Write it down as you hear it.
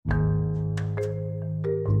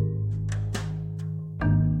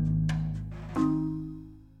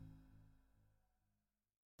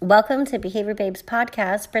Welcome to Behavior Babes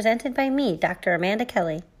podcast presented by me, Dr. Amanda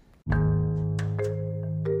Kelly.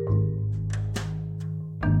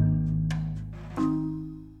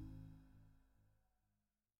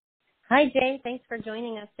 Hi, Jay. Thanks for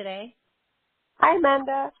joining us today. Hi,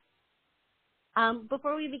 Amanda.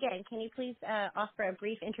 Before we begin, can you please offer a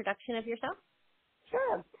brief introduction of yourself?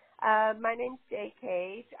 Sure. My name's Jay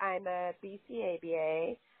Cage. I'm a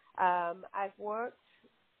BCABA. I've worked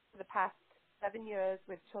for the past 7 years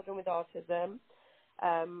with children with autism,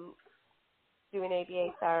 doing ABA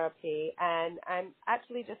therapy, and I'm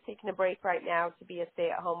actually just taking a break right now to be a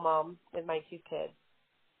stay-at-home mom with my 2 kids.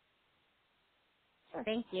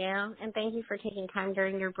 Thank you, and thank you for taking time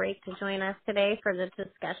during your break to join us today for the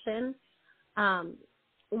discussion.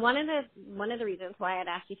 One of the reasons why I'd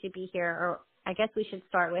asked you to be here, or I guess we should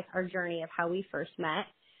start with our journey of how we first met,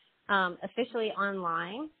 officially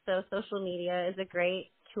online. So social media is a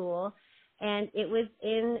great tool, and it was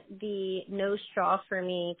in the No Straw for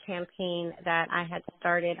Me campaign that I had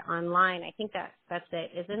started online. I think that's it,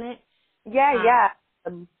 isn't it? Yeah.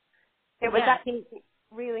 It was actually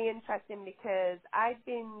really interesting because I've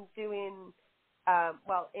been doing,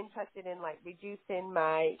 interested in like reducing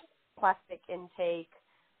my plastic intake.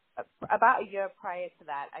 About a year prior to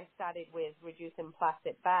that, I started with reducing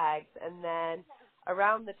plastic bags, and then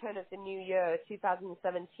around the turn of the new year,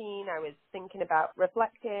 2017, I was thinking about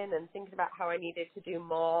reflecting and thinking about how I needed to do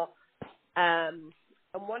more, and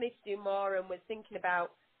wanted to do more, and was thinking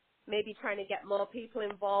about maybe trying to get more people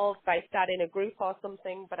involved by starting a group or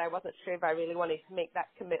something, but I wasn't sure if I really wanted to make that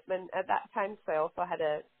commitment at that time, so I also had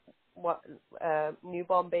a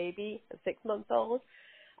newborn baby, a 6-month-old.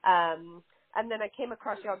 And then I came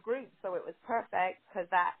across your group, so it was perfect because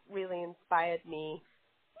that really inspired me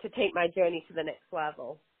to take my journey to the next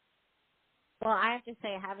level. Well, I have to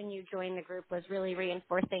say having you join the group was really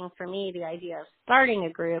reinforcing for me the idea of starting a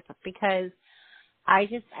group, because I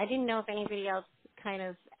didn't know if anybody else kind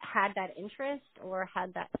of had that interest or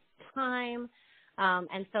had that time.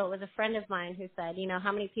 And so it was a friend of mine who said,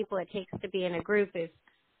 how many people it takes to be in a group is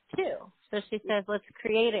 2. So she says, let's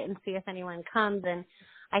create it and see if anyone comes. And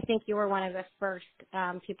I think you were one of the first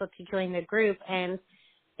people to join the group. And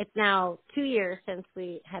it's now 2 years since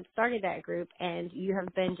we had started that group, and you have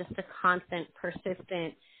been just a constant,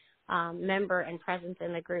 persistent member and presence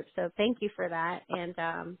in the group. So thank you for that.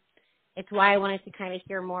 And it's why I wanted to kind of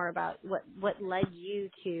hear more about what led you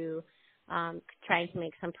to trying to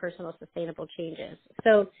make some personal sustainable changes.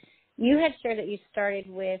 So you had shared that you started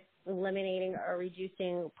with eliminating or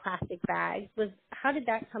reducing plastic bags. How did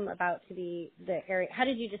that come about to be the area? How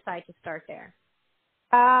did you decide to start there?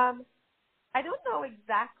 I don't know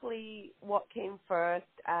exactly what came first.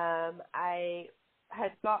 I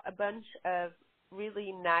had got a bunch of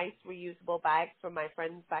really nice reusable bags from my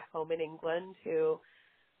friends back home in England who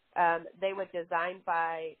they were designed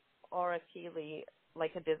by Aura Keeley,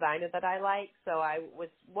 like a designer that I like. So I was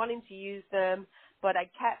wanting to use them, but I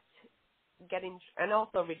kept and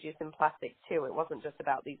also reducing plastic too. It wasn't just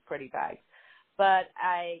about these pretty bags, but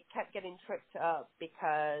I kept getting tripped up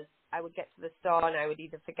because I would get to the store and I would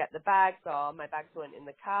either forget the bags or my bags weren't in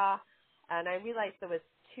the car. And I realized there was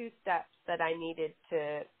 2 steps that I needed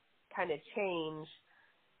to kind of change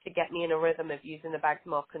to get me in a rhythm of using the bags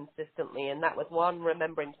more consistently. And that was 1,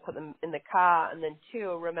 remembering to put them in the car, and then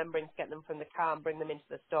 2, remembering to get them from the car and bring them into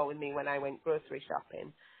the store with me when I went grocery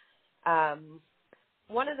shopping.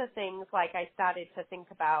 One of the things, like, I started to think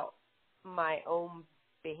about my own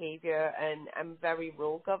behavior, and I'm very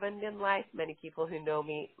rule governed in life. Many people who know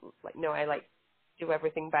me know I like to do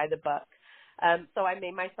everything by the book. So I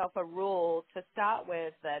made myself a rule to start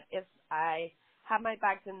with that if I had my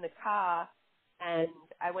bags in the car and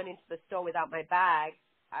I went into the store without my bag,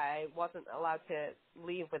 I wasn't allowed to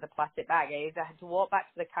leave with a plastic bag. I either had to walk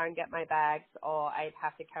back to the car and get my bags, or I'd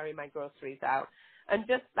have to carry my groceries out. And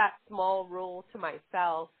just that small rule to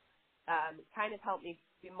myself kind of helped me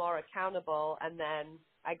be more accountable. And then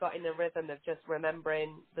I got in a rhythm of just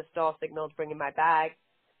remembering the store signals, bringing my bag,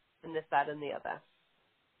 and this, that, and the other.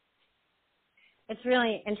 It's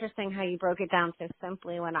really interesting how you broke it down so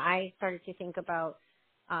simply. When I started to think about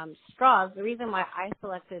straws, the reason why I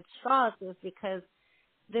selected straws was because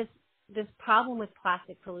this problem with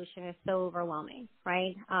plastic pollution is so overwhelming,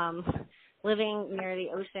 right? Living near the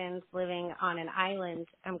oceans, living on an island,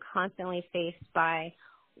 I'm constantly faced by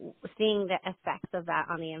seeing the effects of that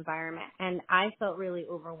on the environment. And I felt really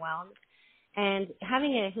overwhelmed. And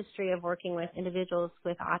having a history of working with individuals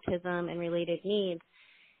with autism and related needs,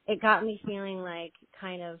 it got me feeling like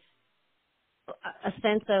kind of a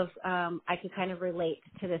sense of I could kind of relate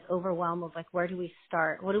to this overwhelm of like, where do we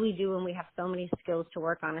start? What do we do when we have so many skills to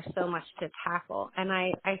work on or so much to tackle? And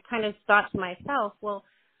I kind of thought to myself, well,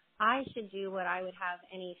 I should do what I would have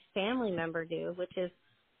any family member do, which is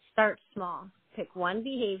start small. Pick one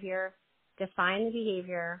behavior, define the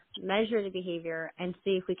behavior, measure the behavior, and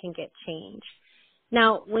see if we can get change.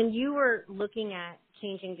 Now, when you were looking at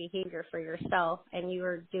changing behavior for yourself and you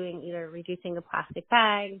were doing either reducing the plastic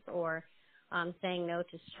bags or saying no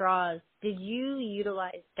to straws, did you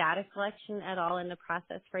utilize data collection at all in the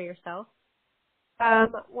process for yourself?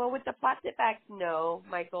 Well, with the plastic bags, no.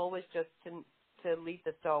 My goal was just to leave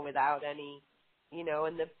the store without any,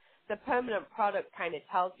 and the permanent product kind of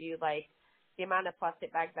tells you, like, the amount of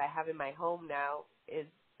plastic bags I have in my home now is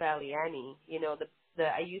barely any.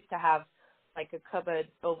 I used to have, like, a cupboard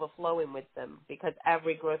overflowing with them because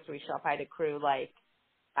every grocery shop I'd accrue, like,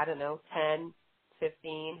 I don't know, 10,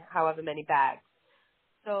 15, however many bags.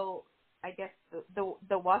 So I guess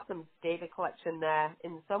there was some data collection there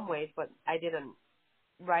in some ways, but I didn't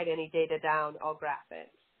write any data down or graph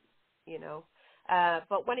it.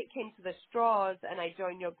 But when it came to the straws and I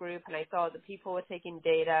joined your group and I saw that people were taking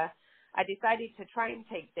data, I decided to try and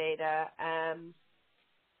take data. And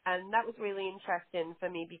that was really interesting for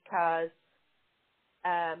me because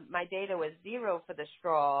my data was 0 for the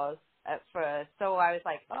straws at first. So I was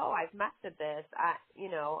like, oh, I've mastered this.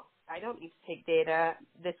 I don't need to take data.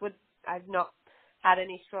 I've not had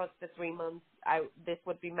any straws for 3 months. This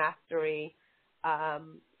would be mastery.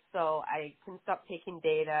 So I can stop taking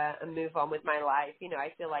data and move on with my life.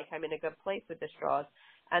 I feel like I'm in a good place with the straws.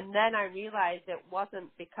 And then I realized it wasn't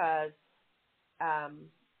because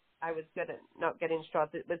I was good at not getting straws.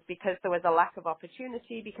 It was because there was a lack of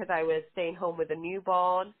opportunity because I was staying home with a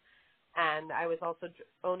newborn. And I was also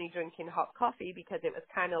only drinking hot coffee because it was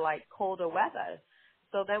kind of like colder weather.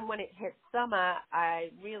 So then when it hit summer, I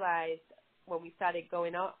realized when we started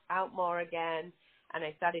going out more again and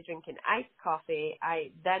I started drinking iced coffee,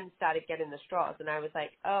 I then started getting the straws. And I was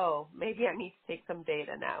like, oh, maybe I need to take some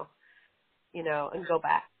data now, and go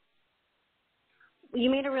back. You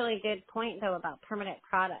made a really good point, though, about permanent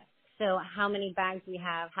products. So how many bags we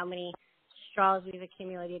have, how many straws we've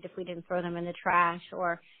accumulated if we didn't throw them in the trash,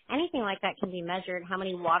 or anything like that can be measured. How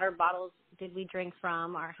many water bottles did we drink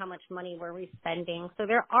from, or how much money were we spending? So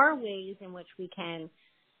there are ways in which we can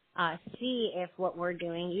see if what we're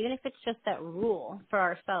doing, even if it's just that rule for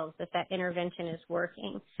ourselves, if that intervention is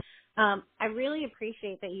working. I really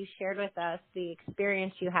appreciate that you shared with us the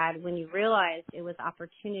experience you had when you realized it was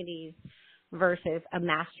opportunities versus a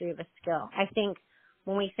mastery of a skill. I think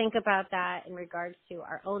when we think about that in regards to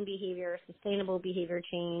our own behavior, sustainable behavior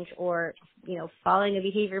change, or, following a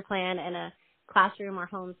behavior plan in a classroom or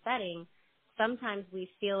home setting, sometimes we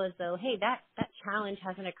feel as though, hey, that challenge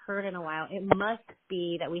hasn't occurred in a while. It must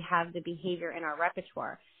be that we have the behavior in our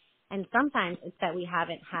repertoire. And sometimes it's that we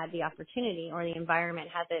haven't had the opportunity or the environment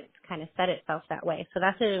hasn't kind of set itself that way. So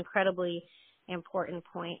that's an incredibly important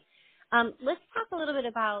point. Let's talk a little bit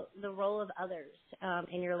about the role of others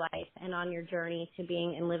in your life and on your journey to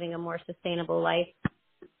being and living a more sustainable life.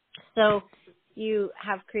 So you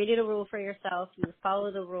have created a rule for yourself. You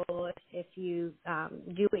follow the rule. If you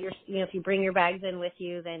do what if you bring your bags in with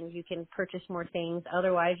you, then you can purchase more things.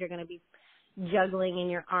 Otherwise, you're going to be juggling in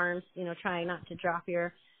your arms, trying not to drop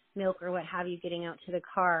your milk or what have you getting out to the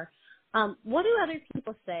car. What do other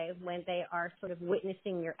people say when they are sort of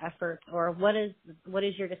witnessing your efforts, or what is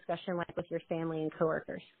your discussion like with your family and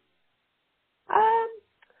coworkers?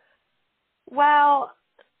 Well,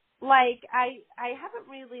 like I haven't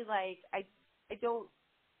really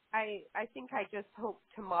I think I just hope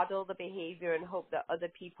to model the behavior and hope that other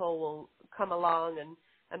people will come along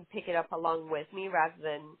and pick it up along with me rather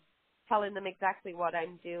than telling them exactly what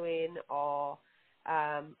I'm doing or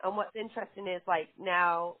and what's interesting is, like,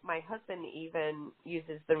 now my husband even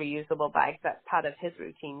uses the reusable bags. That's part of his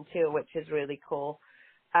routine too, which is really cool.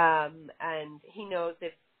 And he knows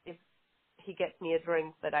if he gets me a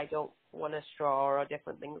drink that I don't want a straw or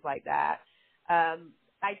different things like that.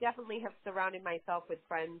 I definitely have surrounded myself with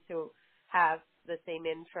friends who have the same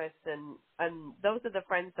interests, and those are the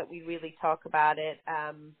friends that we really talk about it.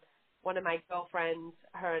 One of my girlfriends,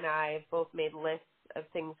 her and I have both made lists of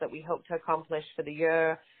things that we hope to accomplish for the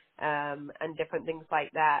year, and different things like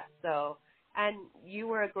that. So, and you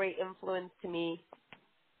were a great influence to me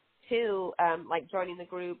too, like joining the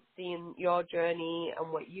group, seeing your journey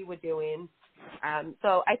and what you were doing.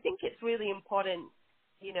 So I think it's really important,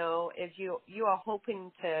 if you are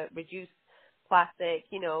hoping to reduce plastic,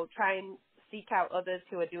 try and seek out others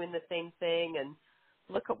who are doing the same thing and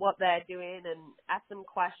look at what they're doing and ask them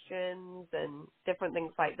questions and different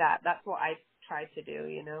things like that. That's what I try to do,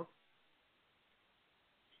 you know.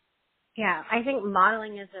 Yeah, I think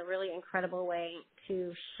modeling is a really incredible way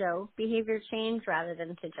to show behavior change rather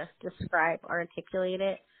than to just describe or articulate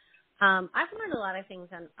it. I've learned a lot of things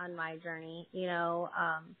on my journey.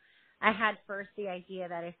 I had first the idea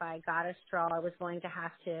that if I got a straw, I was going to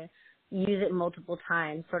have to use it multiple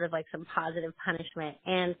times, sort of like some positive punishment.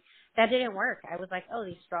 And that didn't work. I was like, oh,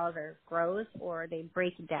 these straws are gross or they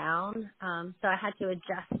break down. So I had to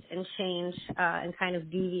adjust and change and kind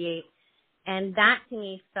of deviate. And that to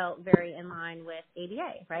me felt very in line with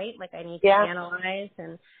ABA, right? Like I need to analyze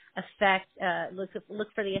and look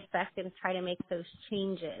for the effect and try to make those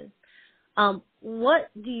changes. What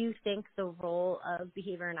do you think the role of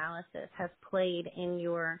behavior analysis has played in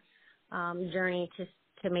your journey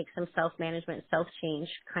to make some self-management, self-change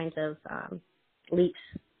kinds of leaps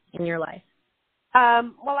in your life?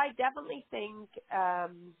 Well, I definitely think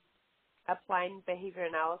applying behavior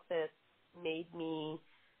analysis made me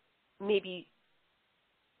maybe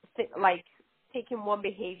like taking one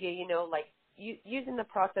behavior, like using the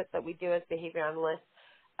process that we do as behavior analysts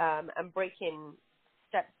and breaking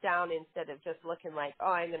steps down instead of just looking like,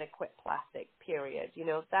 oh, I'm going to quit plastic, period.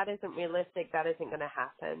 That isn't realistic. That isn't going to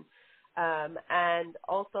happen. And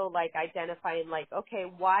also like identifying like, okay,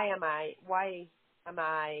 why am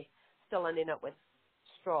I still ending up with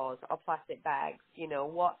straws or plastic bags?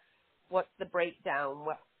 What's the breakdown?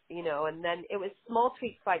 And then it was small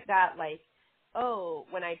tweaks like that, like, oh,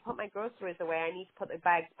 when I put my groceries away, I need to put the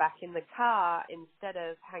bags back in the car instead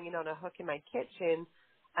of hanging on a hook in my kitchen,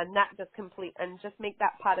 and that just make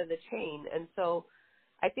that part of the chain. And so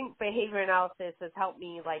I think behavior analysis has helped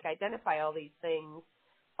me like identify all these things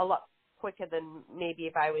a lot quicker than maybe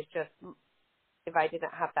if I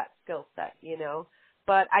didn't have that skill set,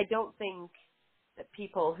 But I don't think that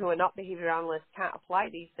people who are not behavior analysts can't apply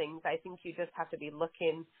these things. I think you just have to be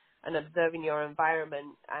looking and observing your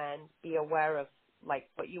environment and be aware of like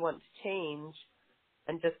what you want to change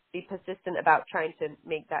and just be persistent about trying to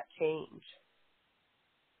make that change.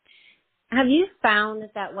 Have you found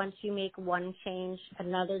that once you make one change,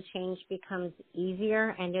 another change becomes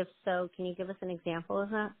easier? And if so, can you give us an example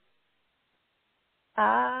of that?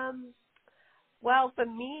 Well, for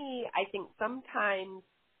me, I think sometimes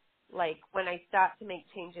like when I start to make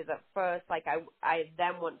changes at first, like I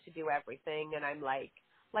then want to do everything, and I'm like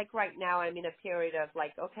right now I'm in a period of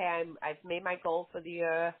like, okay, I've made my goal for the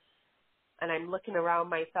year, and I'm looking around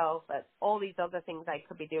myself at all these other things I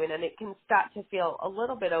could be doing, and it can start to feel a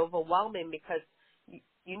little bit overwhelming because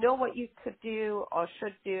you know what you could do or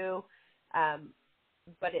should do,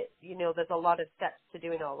 but there's a lot of steps to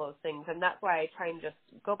doing all those things, and that's why I try and just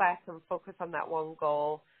go back and focus on that one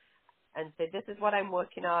goal and say, this is what I'm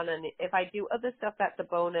working on, and if I do other stuff, that's a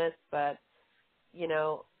bonus, but,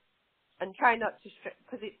 and try not to,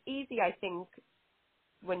 because it's easy, I think,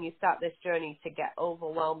 when you start this journey to get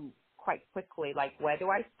overwhelmed quite quickly, like, where do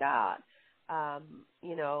I start?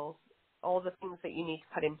 All the things that you need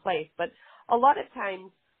to put in place. But a lot of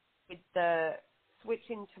times with the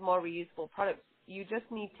switching to more reusable products, you just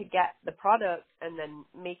need to get the product and then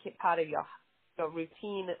make it part of your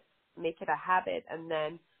routine, make it a habit, and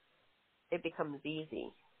then it becomes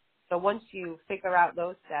easy. So once you figure out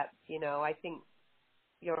those steps, I think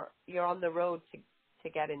you're on the road to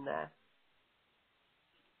getting there.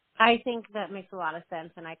 I think that makes a lot of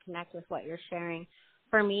sense, and I connect with what you're sharing.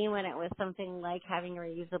 For me, when it was something like having a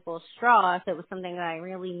reusable straw, if it was something that I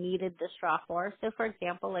really needed the straw for, so for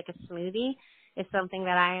example, like a smoothie is something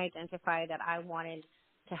that I identified that I wanted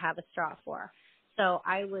to have a straw for. So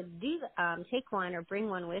I would take one or bring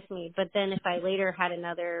one with me, but then if I later had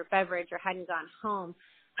another beverage or hadn't gone home,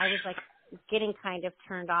 I was like getting kind of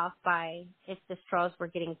turned off by if the straws were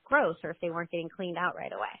getting gross or if they weren't getting cleaned out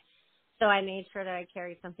right away. So I made sure that I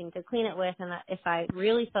carried something to clean it with, and that if I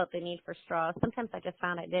really felt the need for straws, sometimes I just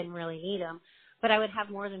found I didn't really need them, but I would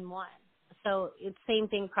have more than one. So it's same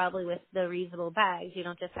thing probably with the reusable bags. You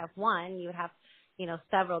don't just have one. You would have,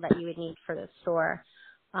 several that you would need for the store.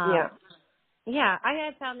 Yeah, I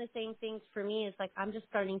have found the same things for me. It's like I'm just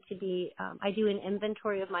starting to be, I do an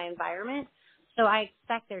inventory of my environment. So I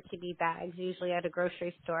expect there to be bags, usually at a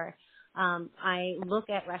grocery store. I look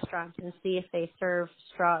at restaurants and see if they serve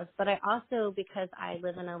straws. But I also, because I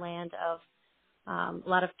live in a land of a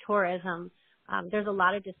lot of tourism, there's a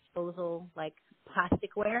lot of disposal, like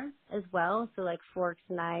plasticware as well. So like forks,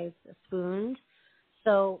 knives, spoons.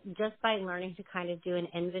 So just by learning to kind of do an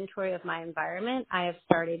inventory of my environment, I have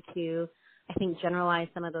started to, I think, generalize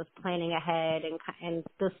some of those planning ahead and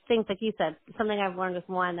those things, like you said, something I've learned with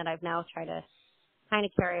one that I've now tried to kind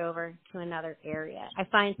of carry over to another area. I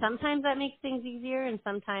find sometimes that makes things easier, and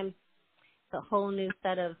sometimes a whole new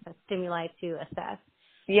set of stimuli to assess.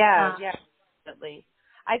 Yeah, definitely.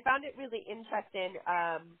 I found it really interesting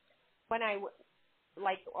when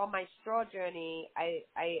like on my straw journey,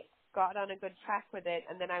 I got on a good track with it,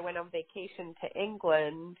 and then I went on vacation to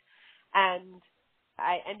England, and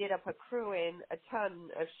I ended up accruing a ton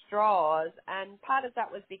of straws, and part of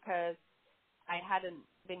that was because I hadn't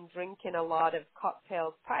been drinking a lot of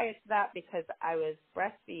cocktails prior to that because I was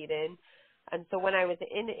breastfeeding. And so when I was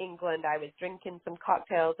in England, I was drinking some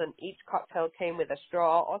cocktails, and each cocktail came with a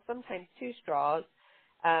straw or sometimes two straws.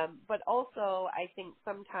 But also, I think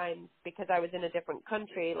sometimes because I was in a different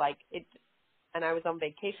country, and I was on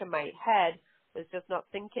vacation, my head was just not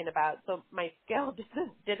thinking about, so my skill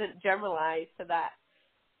didn't generalize to that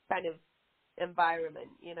kind of environment,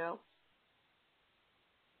 you know?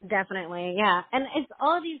 Definitely, yeah. And it's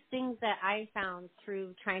all these things that I found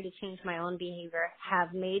through trying to change my own behavior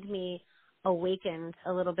have made me awakened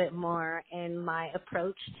a little bit more in my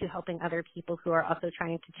approach to helping other people who are also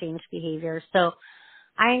trying to change behavior. So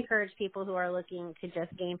I encourage people who are looking to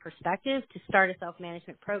just gain perspective to start a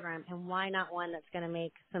self-management program, and why not one that's going to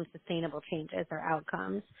make some sustainable changes or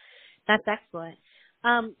outcomes. That's excellent.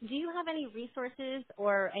 Do you have any resources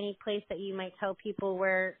or any place that you might tell people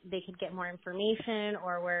where they could get more information,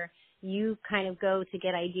 or where you kind of go to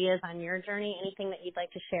get ideas on your journey? Anything that you'd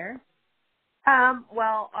like to share?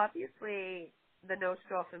 Well, obviously, the No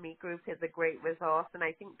Straw for Me group is a great resource, and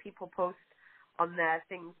I think people post on there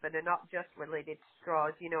things that are not just related to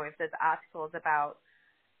straws. You know, if there's articles about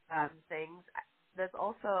things. There's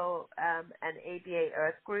also an ABA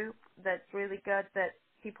Earth group that's really good that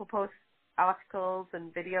people post articles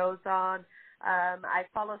and videos on. I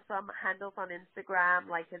follow some handles on Instagram,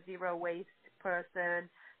 like a zero waste person,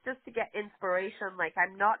 just to get inspiration. Like,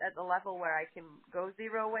 I'm not at the level where I can go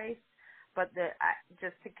zero waste, but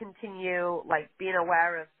just to continue, like, being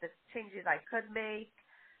aware of the changes I could make,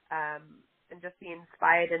 and just be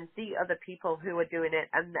inspired and see other people who are doing it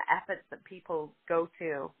and the efforts that people go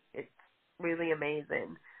to. It's really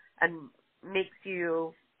amazing and makes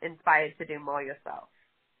you inspired to do more yourself.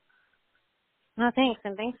 No, thanks.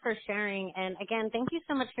 And thanks for sharing. And again, thank you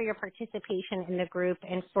so much for your participation in the group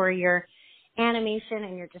and for your animation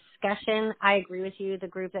and your discussion. I agree with you. The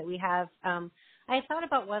group that we have, I thought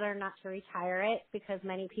about whether or not to retire it, because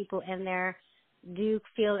many people in there do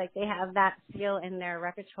feel like they have that skill in their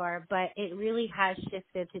repertoire, but it really has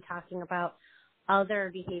shifted to talking about other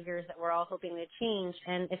behaviors that we're all hoping to change.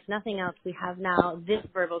 And if nothing else, we have now this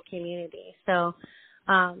verbal community. So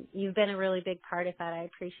you've been a really big part of that. I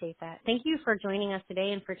appreciate that. Thank you for joining us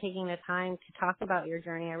today and for taking the time to talk about your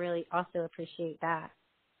journey. I really also appreciate that.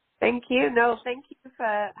 Thank you. No, thank you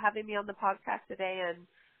for having me on the podcast today,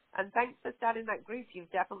 and thanks for starting that group.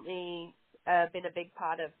 You've definitely been a big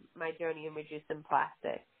part of my journey in reducing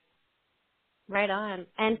plastic. Right on.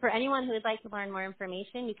 And for anyone who would like to learn more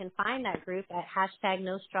information, you can find that group at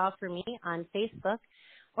 #NoStrawForMe on Facebook,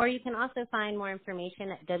 or you can also find more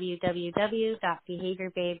information at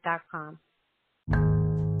www.behaviorbabe.com.